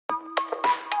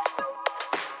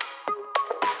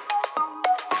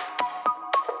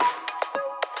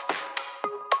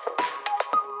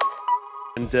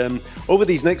And over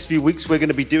these next few weeks, we're going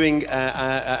to be doing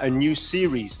a new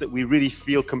series that we really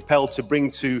feel compelled to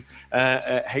bring to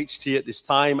HT at this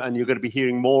time. And you're going to be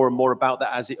hearing more and more about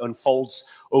that as it unfolds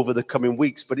over the coming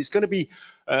weeks. But it's going to be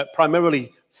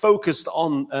primarily focused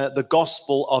on the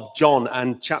Gospel of John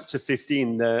and chapter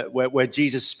 15, where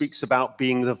Jesus speaks about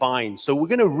being the vine. So we're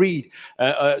going to read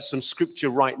some scripture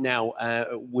right now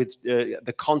with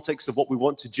the context of what we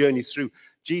want to journey through.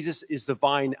 Jesus is the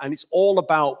vine, and it's all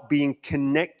about being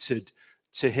connected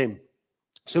to him.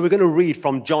 So we're going to read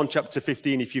from John chapter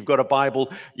 15. If you've got a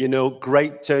Bible,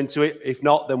 great, turn to it. If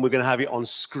not, then we're going to have it on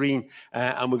screen,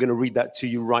 and we're going to read that to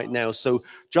you right now. So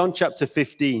John chapter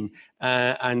 15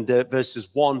 and verses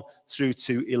 1 through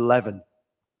to 11.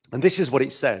 And this is what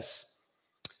it says.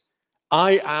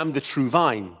 I am the true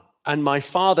vine, and my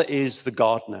Father is the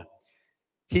gardener.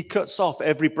 He cuts off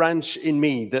every branch in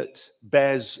me that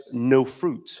bears no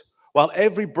fruit, while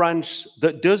every branch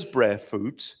that does bear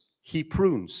fruit, he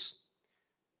prunes,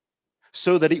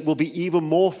 so that it will be even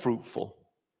more fruitful.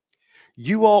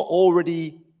 You are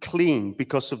already clean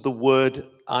because of the word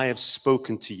I have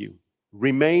spoken to you.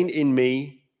 Remain in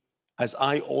me as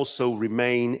I also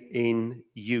remain in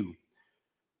you.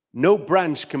 No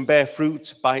branch can bear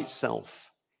fruit by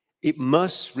itself. It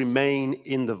must remain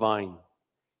in the vine.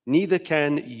 Neither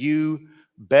can you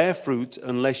bear fruit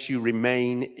unless you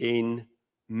remain in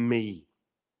me.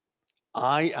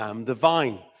 I am the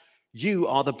vine. You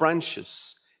are the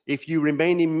branches. If you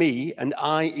remain in me and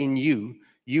I in you,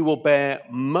 you will bear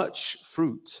much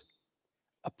fruit.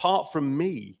 Apart from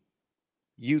me,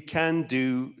 you can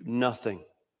do nothing.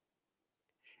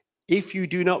 If you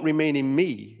do not remain in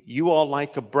me, you are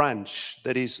like a branch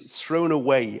that is thrown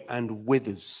away and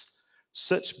withers.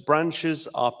 Such branches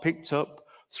are picked up,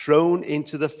 thrown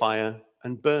into the fire,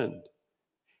 and burned.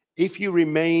 If you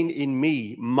remain in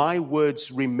me, my words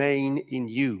remain in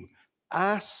you.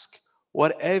 Ask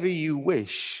whatever you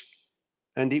wish,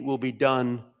 and it will be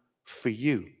done for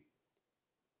you.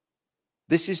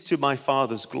 This is to my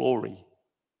Father's glory,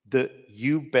 that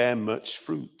you bear much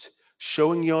fruit,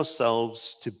 showing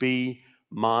yourselves to be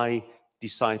my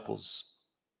disciples.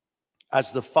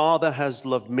 As the Father has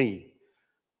loved me,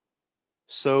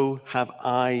 so have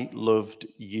I loved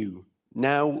you.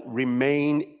 Now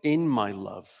remain in my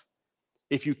love.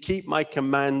 If you keep my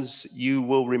commands, you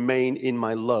will remain in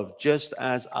my love, just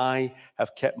as I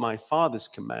have kept my Father's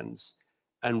commands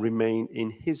and remain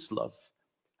in his love.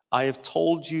 I have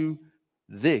told you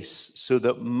this so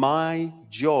that my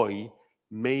joy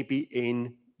may be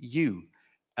in you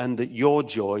and that your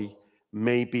joy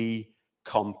may be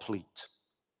complete.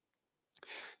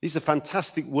 These are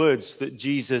fantastic words that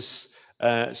Jesus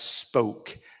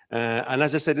spoke. And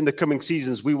as I said, in the coming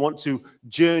seasons, we want to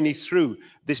journey through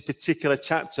this particular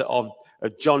chapter of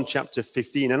John chapter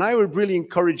 15. And I would really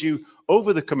encourage you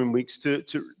over the coming weeks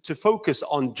to focus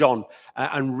on John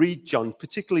and read John,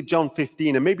 particularly John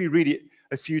 15, and maybe read it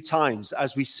a few times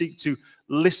as we seek to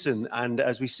listen and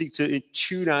as we seek to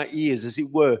tune our ears, as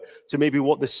it were, to maybe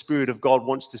what the Spirit of God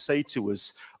wants to say to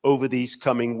us over these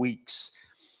coming weeks.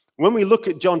 When we look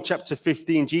at John chapter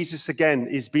 15, Jesus again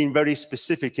is being very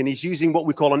specific, and he's using what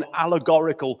we call an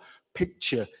allegorical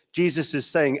picture. Jesus is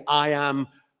saying, I am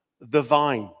the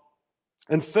vine.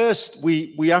 And first,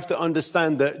 we have to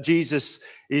understand that Jesus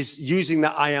is using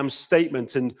that I am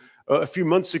statement. And a few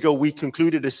months ago, we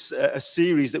concluded a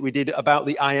series that we did about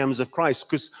the I ams of Christ,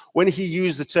 because when he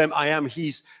used the term I am,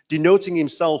 he's denoting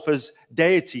himself as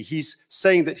deity. He's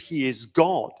saying that he is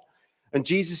God. And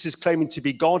Jesus is claiming to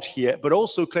be God here, but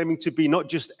also claiming to be not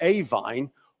just a vine,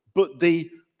 but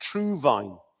the true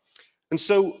vine. And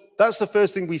so that's the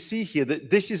first thing we see here,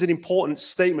 that this is an important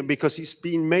statement because it's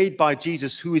being made by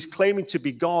Jesus, who is claiming to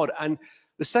be God. And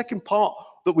the second part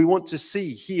that we want to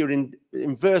see here in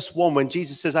verse 1, when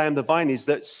Jesus says, I am the vine, is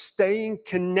that staying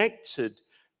connected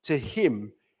to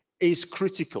him is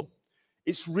critical.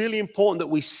 It's really important that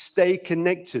we stay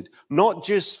connected, not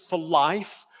just for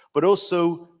life, but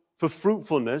also for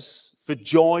fruitfulness, for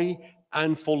joy,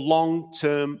 and for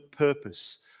long-term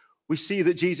purpose. We see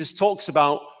that Jesus talks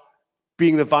about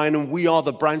being the vine and we are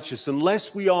the branches.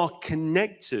 Unless we are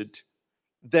connected,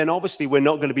 then obviously we're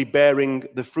not going to be bearing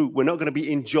the fruit. We're not going to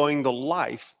be enjoying the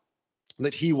life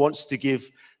that he wants to give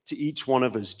to each one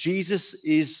of us. Jesus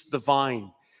is the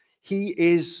vine. He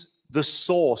is the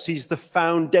source. He's the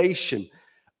foundation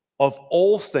of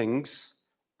all things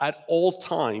at all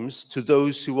times to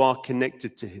those who are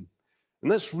connected to him.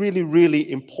 And that's really,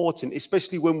 really important,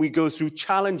 especially when we go through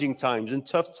challenging times and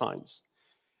tough times.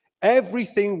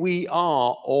 Everything we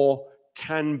are or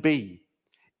can be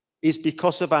is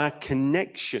because of our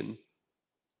connection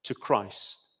to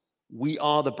Christ. We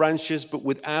are the branches, but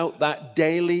without that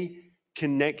daily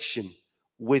connection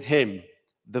with him,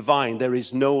 the vine, there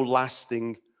is no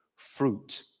lasting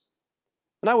fruit.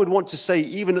 And I would want to say,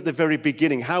 even at the very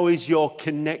beginning, how is your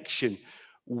connection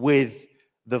with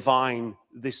the vine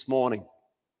this morning?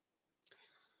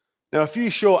 Now, a few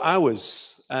short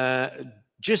hours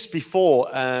just before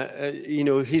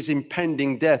his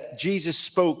impending death, Jesus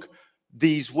spoke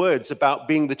these words about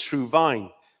being the true vine.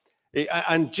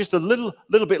 And just a little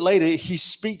bit later, he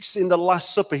speaks in the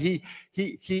Last Supper. He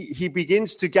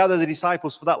begins to gather the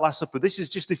disciples for that Last Supper. This is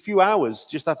just a few hours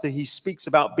just after he speaks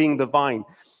about being the vine.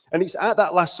 And it's at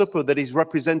that Last Supper that is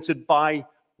represented by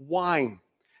wine,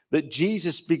 that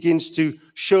Jesus begins to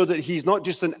show that he's not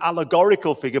just an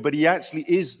allegorical figure, but he actually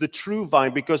is the true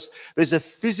vine, because there's a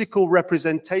physical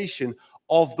representation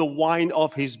of the wine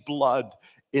of his blood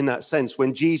in that sense.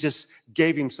 When Jesus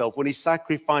gave himself, when he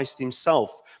sacrificed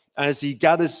himself, as he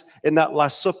gathers in that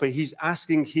Last Supper, he's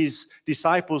asking his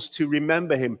disciples to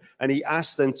remember him, and he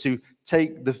asks them to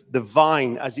take the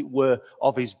vine, as it were,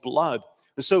 of his blood.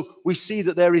 And so we see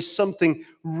that there is something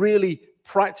really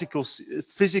practical,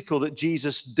 physical that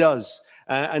Jesus does.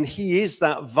 And he is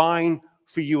that vine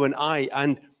for you and I.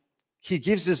 And he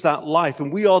gives us that life.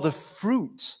 And we are the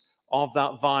fruit of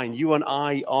that vine. You and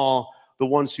I are the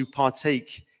ones who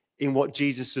partake in what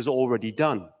Jesus has already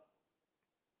done.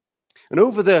 And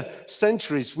over the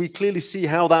centuries, we clearly see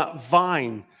how that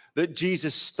vine that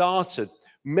Jesus started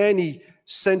many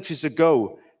centuries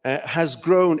ago has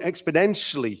grown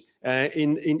exponentially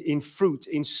in fruit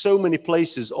in so many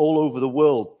places all over the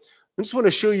world. I just want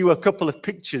to show you a couple of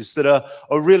pictures that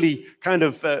are really kind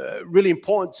of really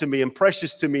important to me and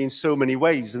precious to me in so many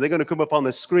ways. And they're going to come up on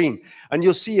the screen. And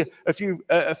you'll see a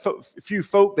few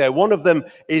folk there. One of them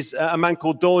is a man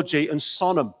called Dorje and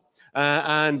Sonam.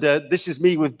 This is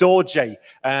me with Dorje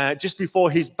just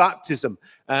before his baptism.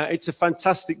 It's a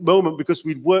fantastic moment because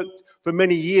we'd worked for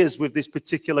many years with this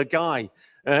particular guy.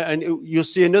 And you'll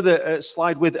see another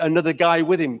slide with another guy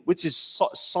with him, which is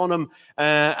Sonam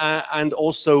and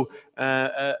also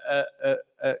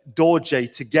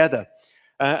Dorje together.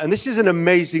 And this is an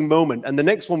amazing moment. And the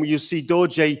next one, where you'll see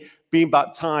Dorje being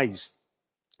baptized.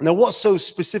 Now, what's so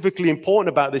specifically important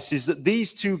about this is that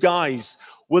these two guys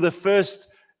were the first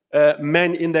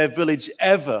men in their village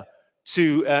ever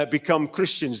to become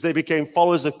Christians. They became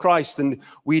followers of Christ. And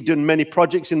we've done many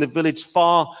projects in the village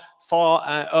far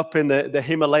up in the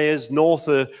Himalayas, north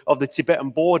of the Tibetan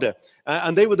border.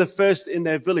 And they were the first in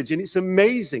their village. And it's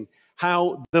amazing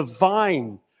how the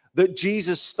vine that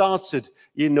Jesus started,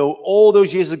 all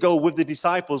those years ago with the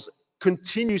disciples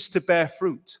continues to bear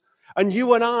fruit. And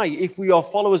you and I, if we are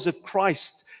followers of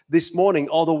Christ this morning,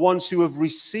 are the ones who have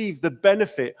received the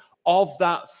benefit of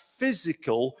that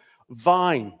physical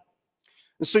vine.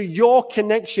 And so your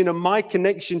connection and my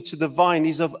connection to the vine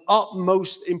is of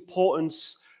utmost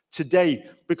importance today,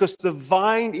 because the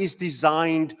vine is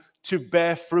designed to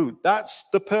bear fruit. That's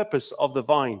the purpose of the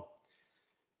vine.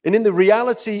 And in the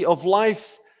reality of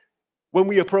life, when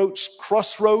we approach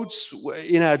crossroads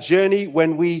in our journey,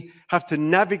 when we have to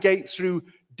navigate through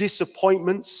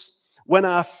disappointments, when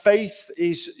our faith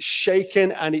is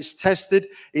shaken and it's tested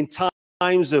in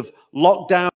times of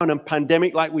lockdown and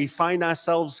pandemic like we find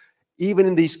ourselves even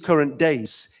in these current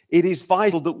days, it is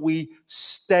vital that we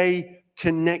stay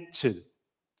connected.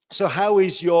 So how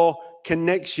is your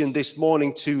connection this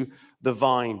morning to the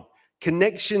vine?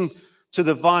 Connection to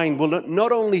the vine will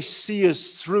not only see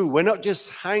us through, we're not just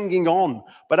hanging on,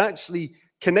 but actually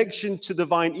connection to the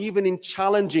vine, even in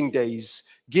challenging days,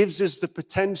 gives us the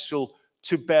potential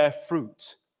to bear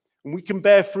fruit. And we can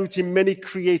bear fruit in many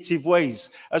creative ways.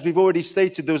 As we've already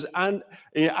stated, those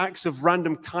acts of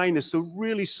random kindness are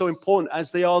really so important,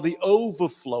 as they are the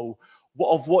overflow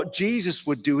of what Jesus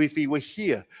would do if he were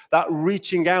here. That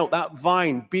reaching out, that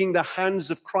vine, being the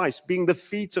hands of Christ, being the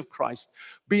feet of Christ,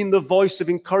 being the voice of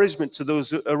encouragement to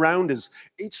those around us.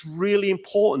 It's really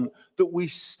important that we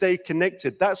stay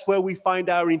connected. That's where we find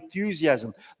our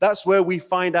enthusiasm. That's where we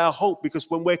find our hope, because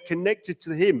when we're connected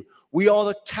to him, we are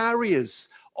the carriers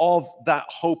of that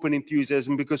hope and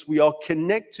enthusiasm, because we are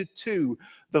connected to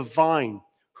the vine,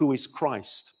 who is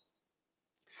Christ.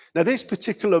 Now, this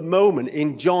particular moment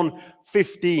in John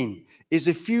 15 is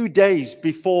a few days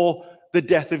before the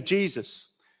death of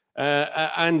Jesus.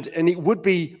 And it would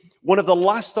be one of the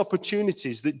last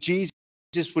opportunities that Jesus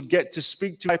would get to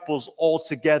speak to disciples all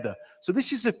together. So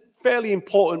this is a fairly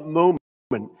important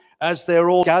moment as they're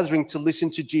all gathering to listen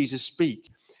to Jesus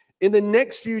speak. In the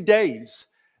next few days,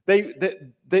 it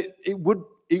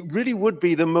really would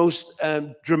be the most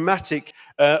dramatic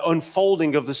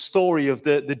unfolding of the story of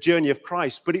the journey of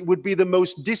Christ, but it would be the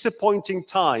most disappointing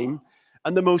time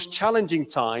and the most challenging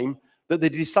time that the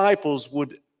disciples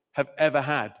would have ever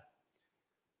had.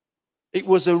 It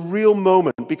was a real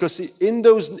moment because in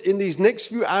these next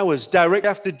few hours, direct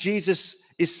after Jesus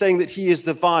is saying that he is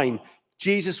the vine,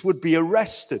 Jesus would be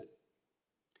arrested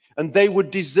and they would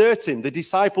desert him. The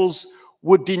disciples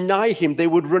would deny him. They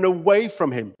would run away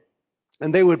from him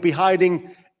and they would be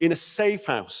hiding in a safe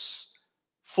house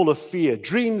full of fear.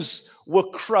 Dreams were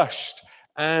crushed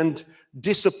and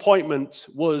disappointment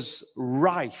was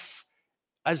rife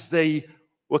as they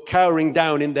were cowering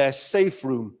down in their safe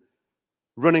room,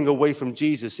 running away from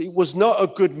Jesus. It was not a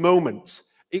good moment.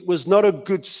 It was not a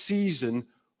good season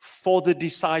for the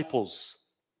disciples.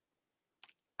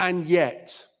 And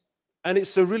yet, and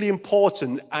it's a really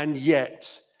important and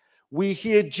yet, we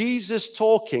hear Jesus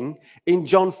talking in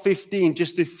John 15,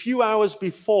 just a few hours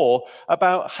before,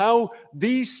 about how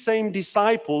these same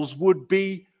disciples would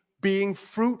be being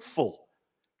fruitful.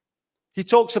 He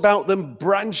talks about them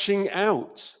branching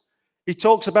out. He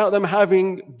talks about them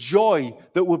having joy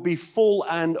that would be full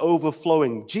and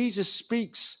overflowing. Jesus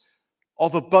speaks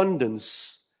of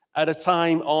abundance at a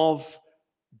time of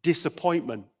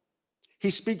disappointment.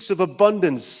 He speaks of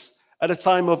abundance at a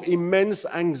time of immense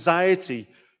anxiety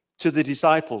to the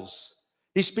disciples.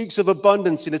 He speaks of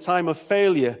abundance in a time of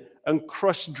failure and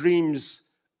crushed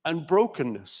dreams and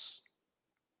brokenness.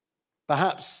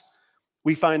 Perhaps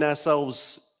we find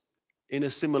ourselves in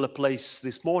a similar place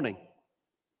this morning.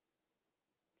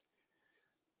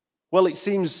 Well, it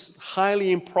seems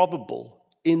highly improbable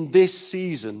in this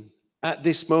season, at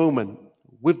this moment,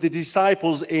 with the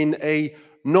disciples in a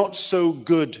not so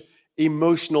good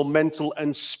emotional, mental,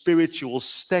 and spiritual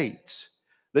state,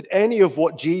 that any of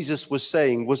what Jesus was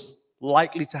saying was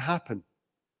likely to happen.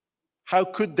 How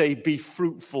could they be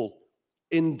fruitful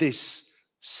in this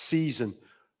season?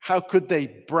 How could they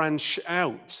branch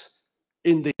out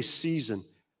in this season?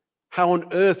 How on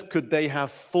earth could they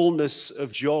have fullness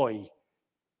of joy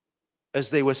as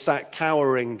they were sat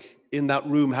cowering in that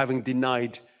room having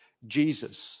denied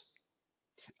Jesus?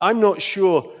 I'm not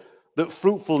sure that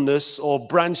fruitfulness or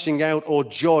branching out or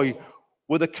joy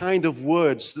were the kind of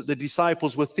words that the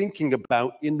disciples were thinking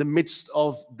about in the midst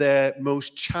of their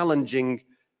most challenging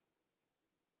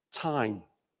time.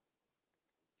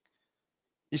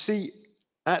 You see,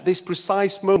 at this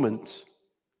precise moment,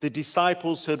 the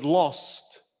disciples had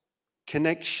lost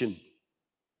connection.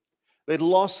 They'd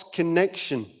lost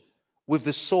connection with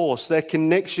the source. Their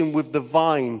connection with the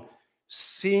vine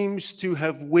seems to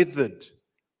have withered,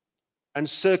 and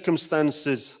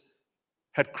circumstances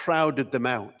had crowded them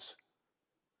out.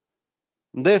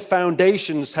 Their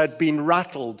foundations had been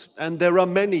rattled, and there are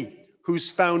many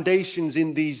whose foundations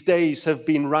in these days have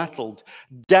been rattled.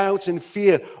 Doubt and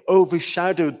fear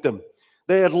overshadowed them.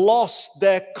 They had lost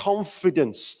their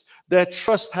confidence. Their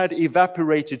trust had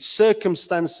evaporated.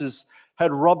 Circumstances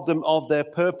had robbed them of their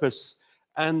purpose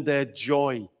and their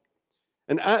joy.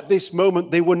 And at this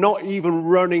moment, they were not even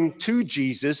running to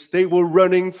Jesus. They were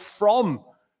running from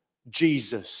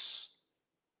Jesus.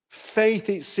 Faith,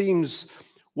 it seems,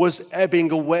 was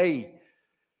ebbing away.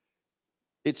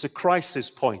 It's a crisis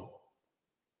point.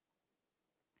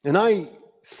 And I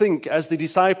think as the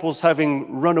disciples,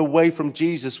 having run away from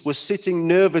Jesus, were sitting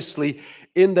nervously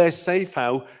in their safe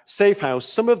house,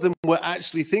 some of them were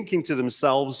actually thinking to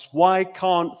themselves, why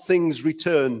can't things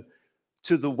return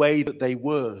to the way that they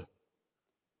were?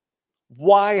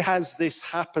 Why has this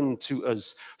happened to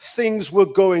us? Things were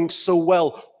going so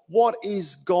well. What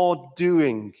is God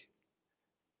doing?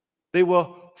 They were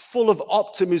full of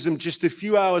optimism just a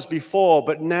few hours before,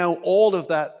 but now all of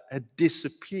that had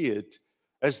disappeared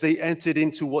as they entered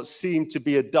into what seemed to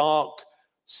be a dark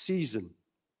season.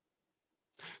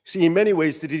 See, in many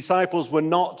ways, the disciples were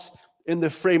not in the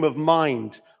frame of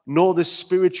mind nor the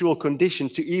spiritual condition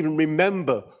to even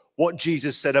remember what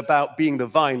Jesus said about being the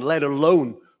vine, let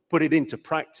alone put it into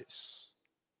practice.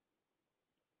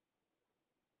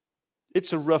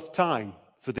 It's a rough time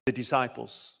for the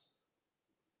disciples.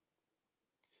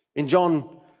 In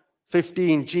John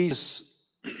 15, Jesus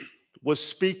was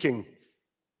speaking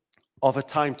of a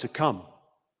time to come.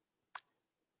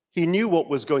 He knew what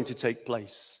was going to take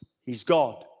place. He's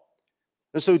God.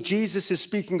 And so Jesus is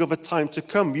speaking of a time to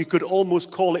come. You could almost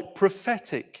call it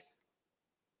prophetic.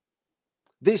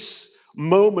 This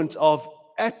moment of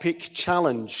epic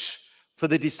challenge for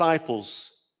the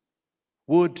disciples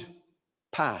would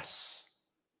pass.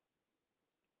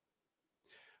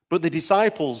 But the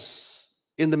disciples,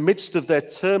 in the midst of their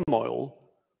turmoil,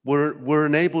 were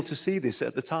unable to see this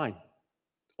at the time.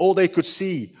 All they could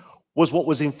see was what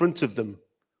was in front of them,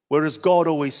 whereas God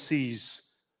always sees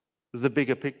the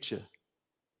bigger picture.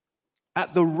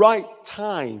 At the right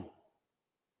time,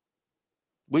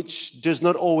 which does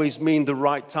not always mean the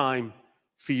right time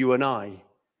for you and I,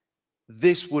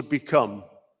 this would become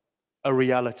a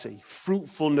reality.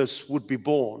 Fruitfulness would be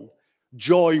born.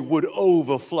 Joy would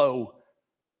overflow.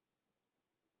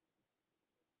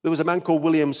 There was a man called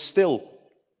William Still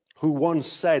who once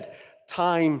said,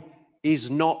 "Time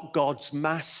is not God's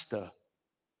master.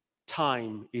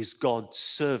 Time is God's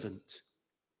servant."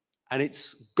 And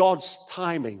it's God's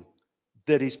timing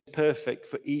that is perfect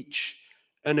for each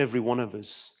and every one of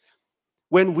us.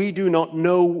 When we do not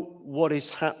know what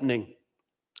is happening,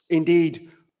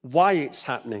 indeed, why it's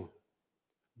happening,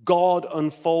 God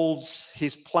unfolds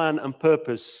his plan and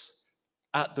purpose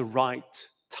at the right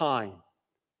time.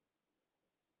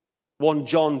 1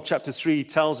 John chapter 3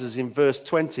 tells us in verse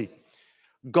 20,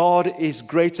 God is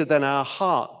greater than our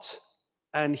heart,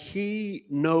 and he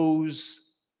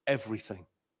knows everything.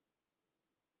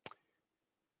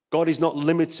 God is not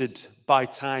limited by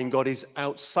time. God is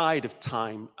outside of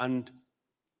time, and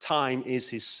time is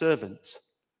his servant.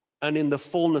 And in the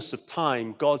fullness of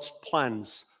time, God's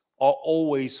plans are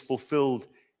always fulfilled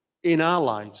in our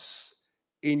lives,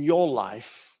 in your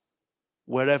life,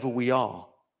 wherever we are.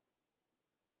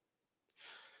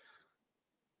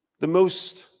 The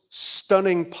most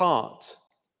stunning part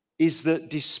is that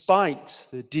despite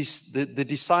the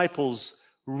disciples'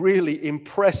 really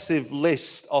impressive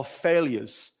list of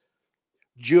failures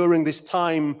during this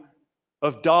time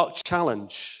of dark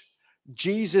challenge,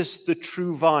 Jesus, the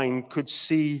true vine, could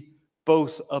see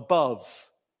both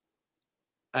above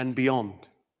and beyond.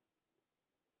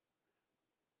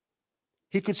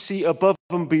 He could see above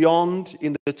and beyond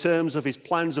in the terms of his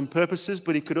plans and purposes,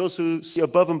 but he could also see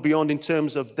above and beyond in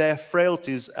terms of their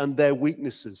frailties and their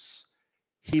weaknesses.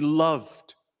 He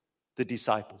loved the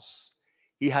disciples.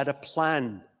 He had a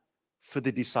plan for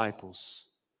the disciples,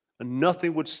 and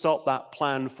nothing would stop that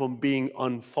plan from being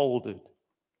unfolded.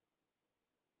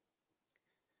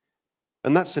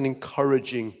 And that's an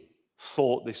encouraging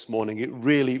thought this morning. It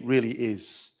really, really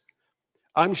is.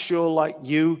 I'm sure, like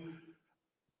you,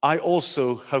 I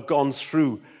also have gone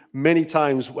through many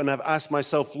times when I've asked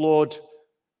myself, Lord,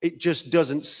 it just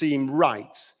doesn't seem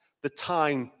right. The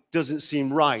time doesn't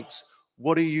seem right.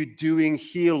 What are you doing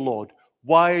here, Lord?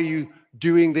 Why are you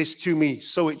doing this to me?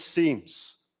 So it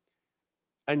seems.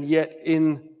 And yet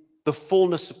in the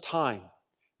fullness of time,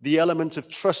 the element of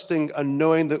trusting and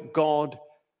knowing that God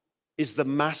is the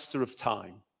master of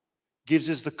time gives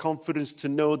us the confidence to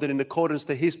know that in accordance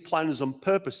to his plans and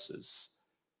purposes,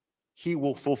 he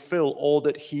will fulfill all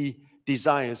that he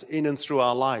desires in and through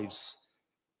our lives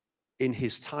in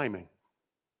his timing.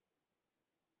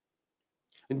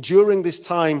 And during this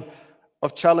time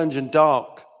of challenge and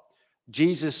dark,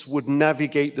 Jesus would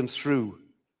navigate them through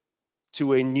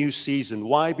to a new season.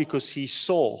 Why? Because he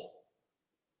saw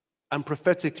and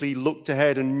prophetically looked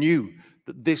ahead and knew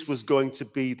that this was going to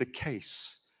be the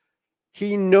case.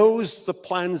 He knows the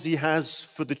plans he has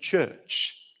for the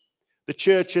church. The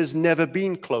church has never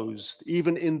been closed,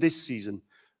 even in this season.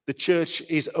 The church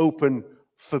is open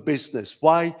for business.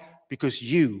 Why? Because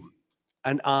you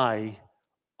and I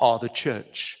are the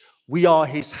church. We are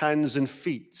his hands and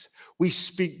feet. We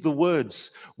speak the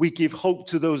words. We give hope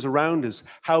to those around us.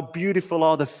 How beautiful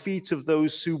are the feet of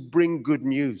those who bring good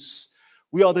news.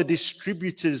 We are the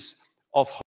distributors of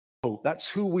hope. That's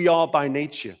who we are by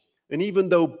nature. And even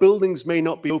though buildings may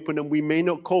not be open and we may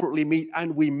not corporately meet,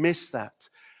 and we miss that,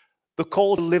 the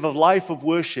call to live a life of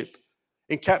worship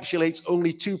encapsulates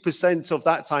only 2% of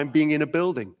that time being in a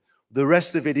building. The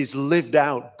rest of it is lived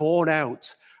out, born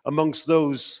out amongst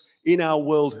those in our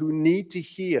world who need to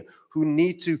hear, who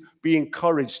need to be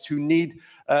encouraged, who need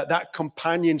that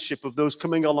companionship of those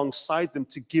coming alongside them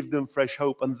to give them fresh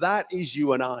hope. And that is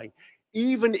you and I.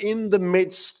 Even in the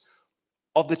midst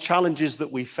of the challenges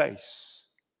that we face,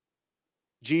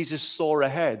 Jesus saw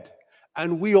ahead.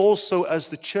 And we also, as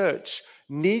the church,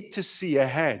 need to see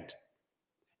ahead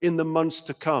in the months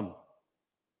to come,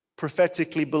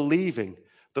 prophetically believing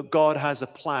that God has a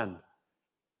plan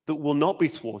that will not be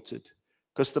thwarted,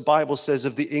 because the Bible says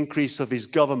of the increase of his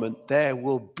government, there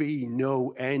will be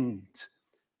no end.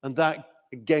 And that,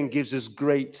 again, gives us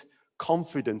great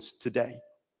confidence today.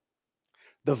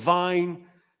 The vine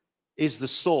is the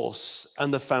source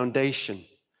and the foundation,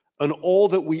 and all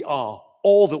that we are,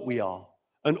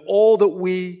 and all that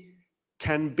we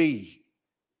can be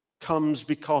comes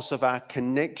because of our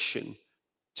connection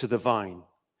to the vine.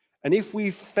 And if we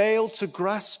fail to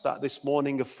grasp that this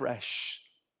morning afresh,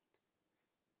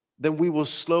 then we will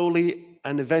slowly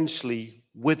and eventually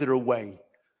wither away.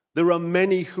 There are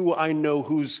many who I know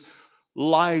whose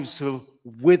lives are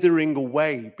withering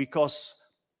away because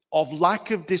of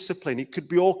lack of discipline. It could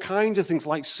be all kinds of things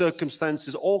like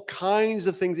circumstances, all kinds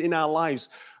of things in our lives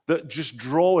that just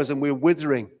draw us and we're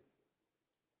withering.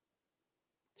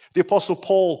 The Apostle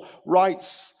Paul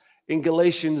writes in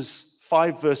Galatians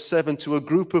 5 verse 7 to a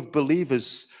group of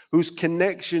believers whose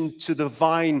connection to the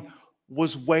vine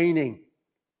was waning.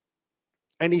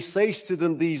 And he says to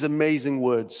them these amazing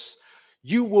words,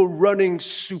 "You were running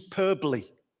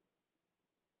superbly,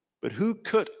 but who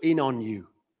cut in on you,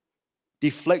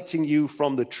 deflecting you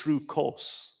from the true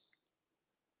course?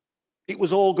 It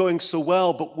was all going so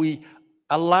well, but we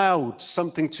allowed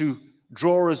something to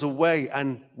draw us away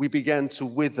and we began to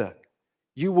wither.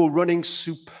 You were running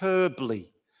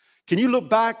superbly." Can you look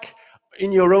back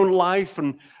in your own life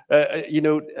and,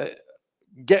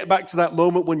 get back to that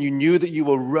moment when you knew that you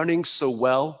were running so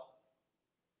well?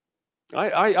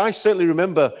 I certainly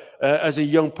remember as a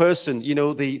young person,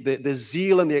 the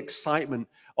zeal and the excitement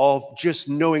of just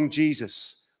knowing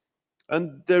Jesus.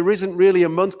 And there isn't really a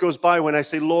month goes by when I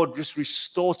say, "Lord, just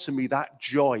restore to me that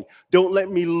joy. Don't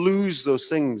let me lose those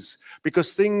things,"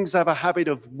 because things have a habit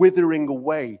of withering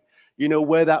away,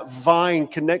 where that vine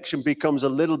connection becomes a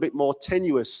little bit more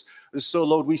tenuous. And so,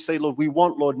 Lord, we say, Lord, we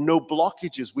want, Lord, no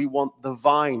blockages. We want the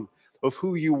vine of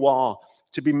who you are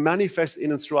to be manifest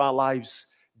in and through our lives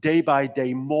day by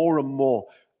day, more and more.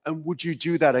 And would you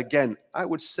do that again? I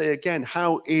would say again,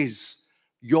 how is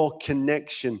your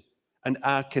connection and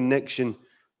our connection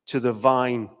to the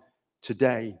vine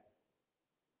today?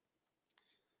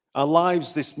 Our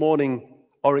lives this morning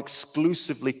are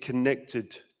exclusively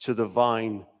connected to the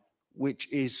vine,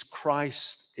 which is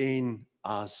Christ in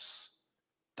us.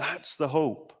 That's the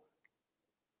hope.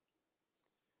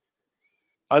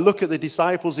 I look at the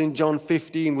disciples in John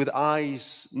 15 with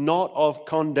eyes not of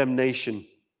condemnation,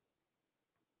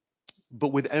 but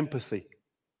with empathy.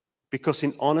 Because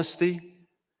in honesty,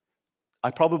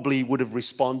 I probably would have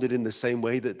responded in the same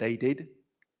way that they did.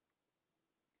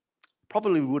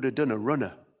 Probably would have done a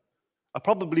runner. I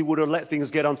probably would have let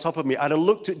things get on top of me. I'd have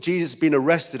looked at Jesus being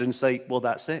arrested and say, well,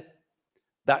 that's it.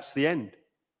 That's the end.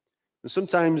 And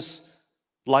sometimes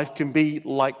life can be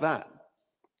like that.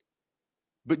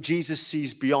 But Jesus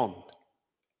sees beyond.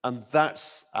 And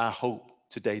that's our hope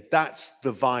today. That's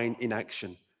the vine in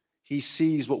action. He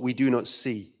sees what we do not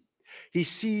see. He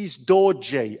sees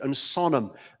Dorje and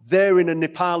Sonam there in a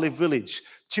Nepali village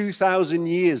 2,000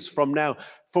 years from now,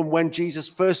 from when Jesus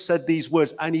first said these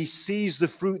words, and he sees the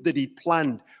fruit that he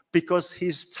planned because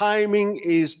his timing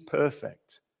is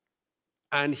perfect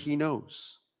and he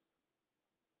knows.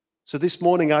 So this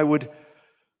morning I would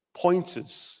point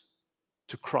us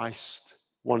to Christ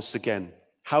once again.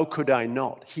 How could I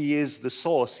not? He is the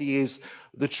source. He is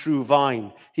the true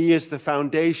vine. He is the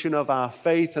foundation of our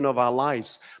faith and of our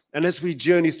lives. And as we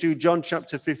journey through John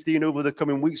chapter 15 over the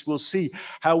coming weeks, we'll see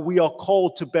how we are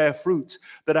called to bear fruit,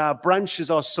 that our branches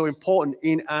are so important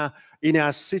in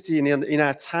our city and in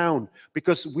our town,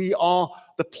 because we are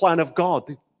the plan of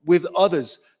God with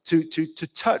others to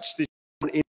touch this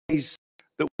in ways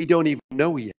that we don't even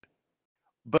know yet.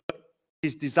 But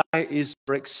his desire is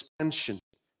for expansion.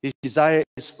 His desire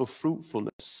is for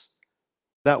fruitfulness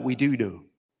that we do know.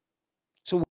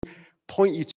 So we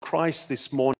point you to Christ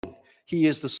this morning. He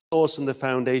is the source and the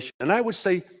foundation. And I would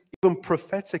say, even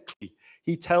prophetically,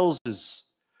 he tells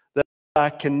us that our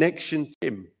connection to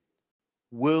him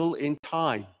will in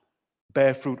time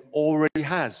bear fruit, already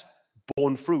has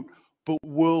borne fruit, but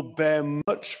will bear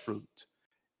much fruit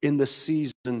in the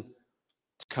season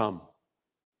to come.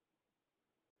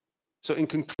 So in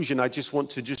conclusion, I just want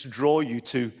to draw you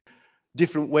to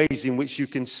different ways in which you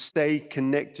can stay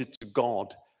connected to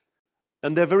God.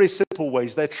 And they're very simple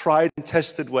ways. They're tried and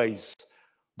tested ways.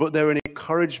 But they're an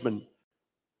encouragement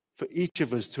for each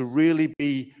of us to really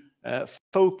be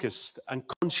focused and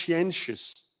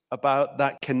conscientious about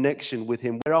that connection with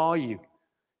him. Where are you?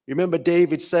 You remember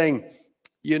David saying,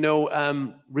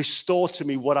 restore to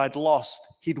me what I'd lost.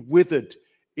 He'd withered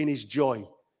in his joy.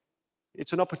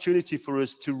 It's an opportunity for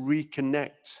us to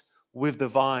reconnect with the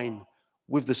vine,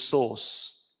 with the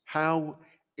source. How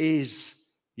is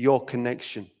your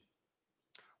connection?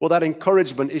 Well, that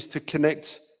encouragement is to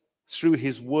connect through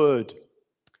his word.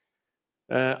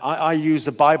 I use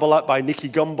a Bible app by Nicky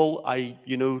Gumbel. I,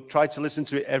 try to listen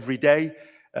to it every day.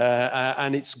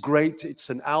 And it's great. It's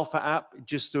an alpha app,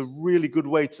 just a really good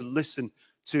way to listen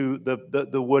to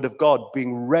the word of God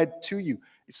being read to you.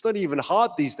 It's not even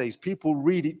hard these days. People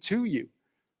read it to you.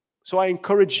 So I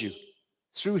encourage you,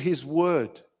 through his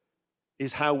word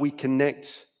is how we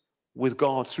connect with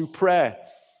God, through prayer.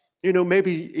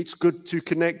 Maybe it's good to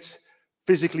connect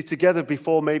physically together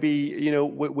before maybe,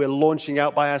 we're launching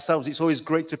out by ourselves. It's always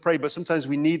great to pray, but sometimes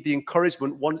we need the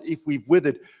encouragement, if we've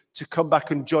withered, to come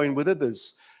back and join with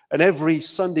others. And every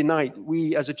Sunday night,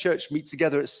 we as a church meet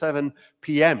together at 7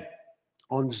 p.m.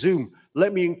 on Zoom.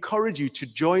 Let me encourage you to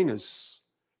join us,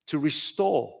 to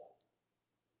restore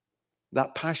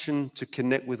that passion to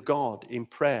connect with God in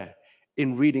prayer,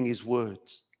 in reading his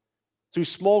words. Through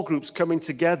small groups coming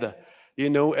together,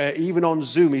 even on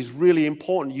Zoom is really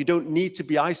important. You don't need to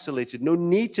be isolated. No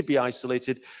need to be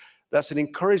isolated. That's an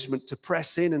encouragement to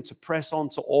press in and to press on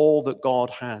to all that God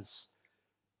has.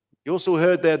 You also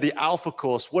heard there the Alpha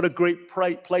course. What a great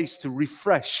place to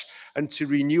refresh and to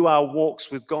renew our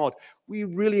walks with God. We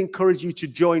really encourage you to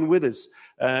join with us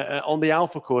on the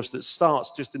Alpha course that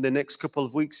starts just in the next couple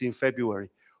of weeks in February.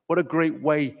 What a great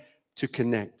way to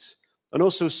connect. And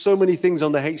also so many things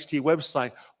on the HT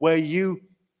website where you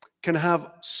can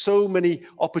have so many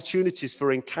opportunities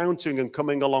for encountering and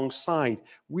coming alongside.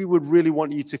 We would really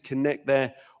want you to connect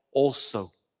there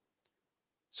also.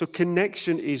 So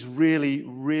connection is really,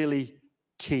 really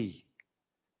key.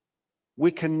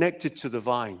 We're connected to the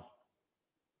vine.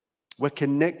 We're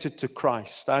connected to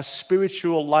Christ. Our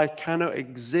spiritual life cannot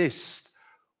exist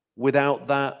without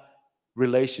that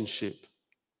relationship.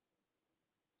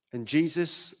 And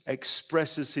Jesus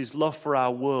expresses his love for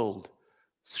our world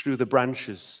through the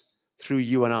branches, through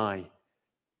you and I.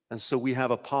 And so we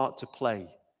have a part to play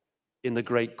in the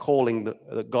great calling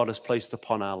that God has placed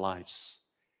upon our lives.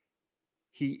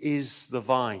 He is the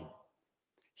vine.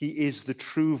 He is the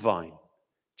true vine.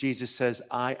 Jesus says,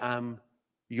 I am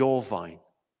your vine.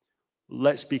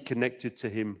 Let's be connected to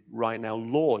him right now.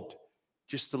 Lord,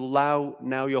 just allow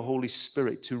now your Holy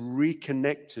Spirit to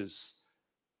reconnect us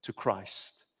to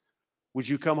Christ. Would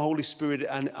you come, Holy Spirit,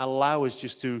 and allow us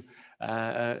just to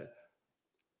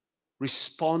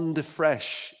respond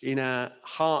afresh in our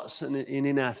hearts and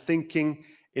in our thinking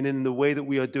and in the way that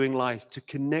we are doing life, to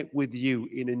connect with you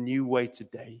in a new way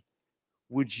today.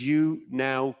 Would you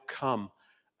now come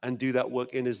and do that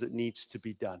work in us that needs to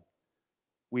be done?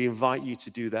 We invite you to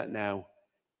do that now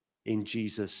in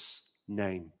Jesus'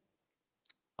 name.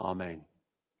 Amen.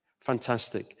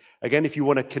 Fantastic. Again, if you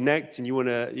want to connect and you want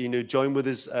to, join with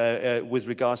us with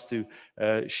regards to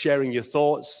sharing your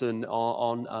thoughts and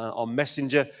on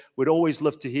Messenger, we'd always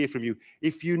love to hear from you.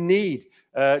 If you need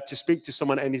to speak to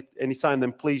someone anytime,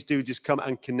 then please do just come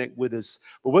and connect with us.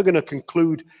 But we're going to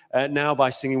conclude now by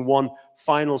singing one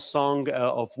final song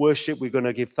of worship. We're going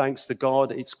to give thanks to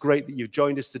God. It's great that you've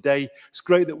joined us today. It's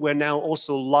great that we're now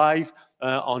also live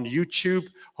on YouTube.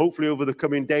 Hopefully over the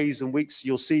coming days and weeks,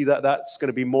 you'll see that that's going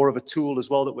to be more of a tool as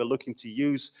well that we're looking to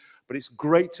use. But it's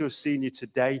great to have seen you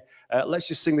today. Let's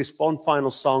just sing this one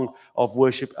final song of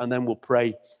worship, and then we'll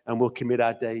pray and we'll commit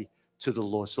our day to the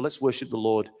Lord. So let's worship the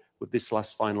Lord with this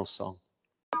last final song.